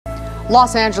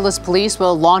Los Angeles police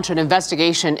will launch an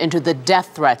investigation into the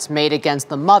death threats made against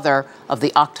the mother of the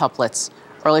octuplets.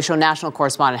 Early Show national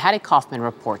correspondent Hattie Kauffman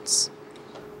reports.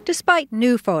 Despite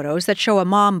new photos that show a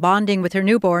mom bonding with her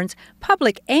newborns,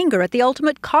 public anger at the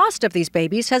ultimate cost of these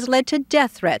babies has led to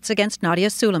death threats against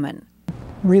Nadya Suleman.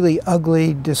 Really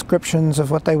ugly descriptions of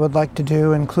what they would like to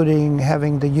do, including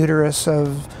having the uterus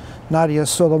of Nadya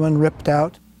Suleman ripped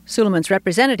out. Suleman's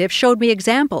representative showed me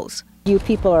examples. You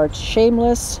people are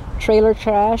shameless, trailer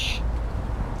trash,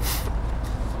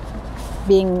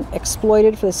 being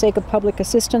exploited for the sake of public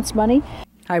assistance money.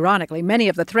 Ironically, many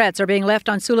of the threats are being left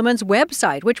on Suleman's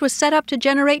website, which was set up to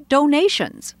generate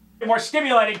donations. More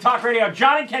stimulating talk radio,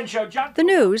 John and Ken Show. The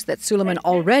news that Suleman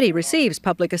already receives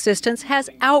public assistance has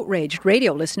outraged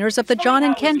radio listeners of the John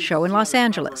and Ken Show in Los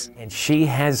Angeles. And she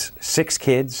has 6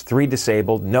 kids, 3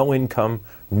 disabled, no income,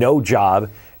 no job,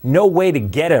 no way to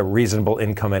get a reasonable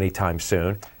income anytime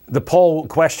soon. The poll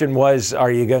question was,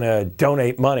 are you going to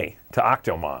donate money to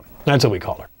Octomom? That's what we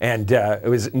call her. And it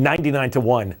was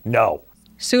 99-1, no.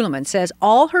 Suleman says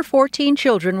all her 14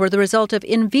 children were the result of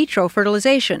in vitro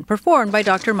fertilization performed by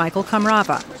Dr. Michael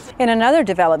Kamrava. In another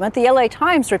development, the LA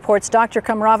Times reports Dr.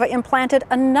 Kamrava implanted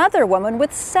another woman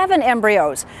with 7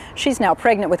 embryos. She's now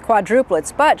pregnant with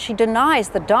quadruplets, but she denies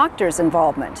the doctor's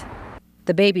involvement.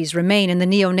 The babies remain in the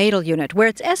neonatal unit, where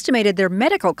it's estimated their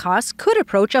medical costs could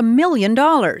approach $1 million.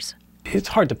 It's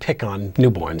hard to pick on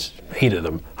newborns, 8 of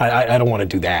them. I don't want to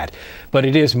do that. But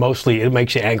it is mostly, it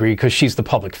makes you angry because she's the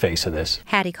public face of this.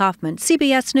 Hattie Kauffman,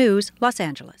 CBS News, Los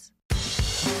Angeles.